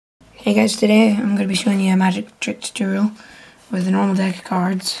Hey guys, today I'm going to be showing you a magic trick tutorial with a normal deck of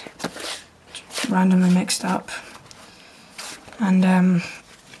cards, randomly mixed up, and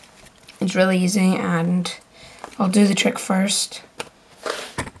it's really easy. And I'll do the trick first,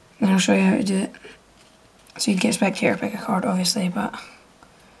 then I'll show you how to do it. So you'd get a spectator, pick a card obviously, but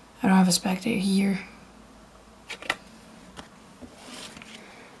I don't have a spectator here.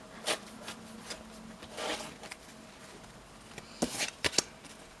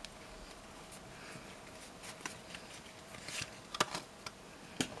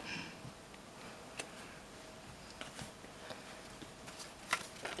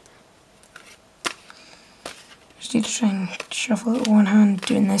 Just need to try and shuffle it with one hand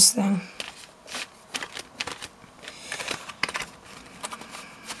doing this thing.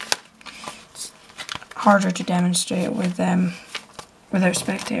 It's harder to demonstrate with without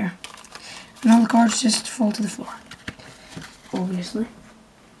spectator. And all the cards just fall to the floor, obviously.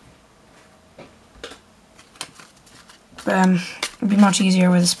 But it'd be much easier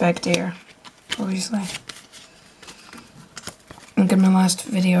with a spectator, obviously. I think in my last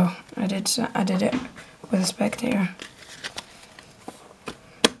video I did it with a spectator.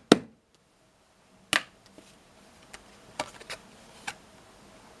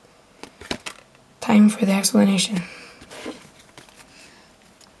 Time for the explanation.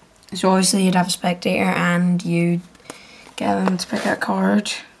 So obviously you'd have a spectator and you'd get them to pick a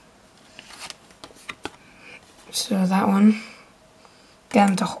card. So that one. Get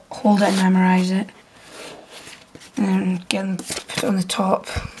them to hold it and memorise it. And then get them to put it on the top.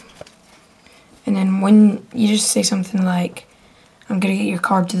 And then when you just say something like, I'm going to get your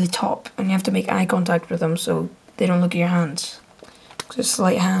card to the top, and you have to make eye contact with them so they don't look at your hands, because it's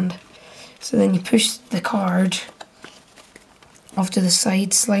sleight of hand. So then you push the card off to the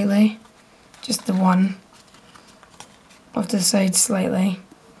side slightly, just the one, off to the side slightly,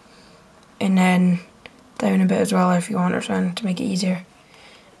 and then down a bit as well if you want, or something to make it easier. And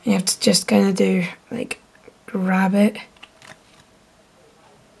you have to just kind of do, like, grab it,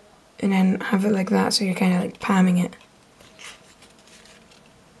 and then have it like that, so you're kind of like palming it.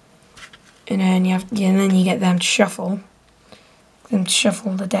 And then you get them to shuffle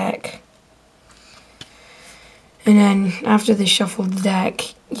the deck. And then after they shuffle the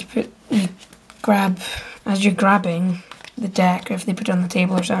deck, you grab, as you're grabbing the deck, or if they put it on the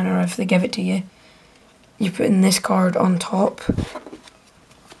table or something, or if they give it to you, you're putting this card on top.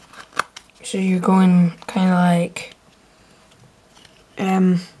 So you're going kind of like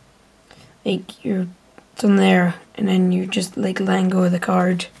you're done there, and then you're just like letting go of the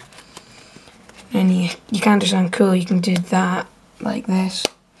card. And you can't just sound cool, you can do that like this,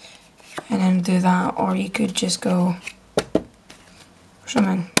 and then do that, or you could just go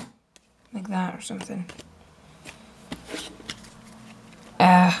something like that or something.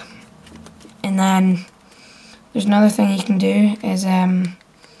 And then there's another thing you can do is there's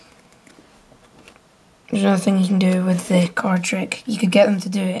another thing you can do with the card trick. You could get them to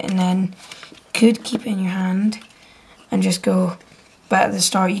do it, and then you could keep it in your hand and just go, but at the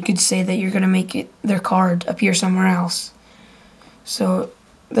start you could say that you're going to make their card appear somewhere else. So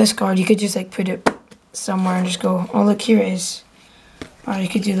this card, you could just like put it somewhere and just go, oh look, here it is. Or you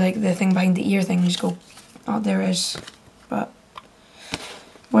could do like the thing behind the ear thing and just go, oh there it is. But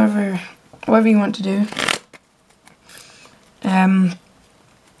whatever you want to do.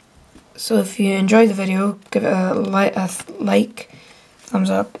 So if you enjoyed the video, give it a like, thumbs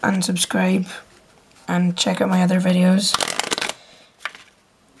up, and subscribe, and check out my other videos.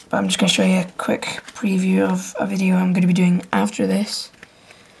 But I'm just going to show you a quick preview of a video I'm going to be doing after this.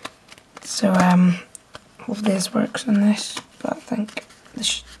 So hopefully this works on this, but I think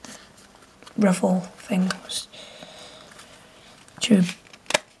the ruffle thing was too,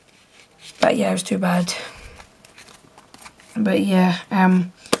 but yeah, it was too bad. But yeah,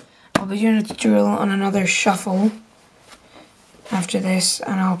 I'll be doing a tutorial on another shuffle after this,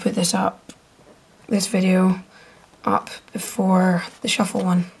 and I'll put this video up before the shuffle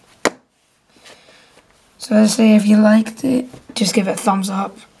one. So as I say, if you liked it, just give it a thumbs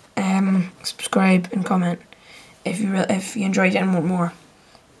up, subscribe and comment if you enjoyed it and want more.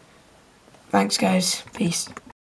 Thanks guys, peace.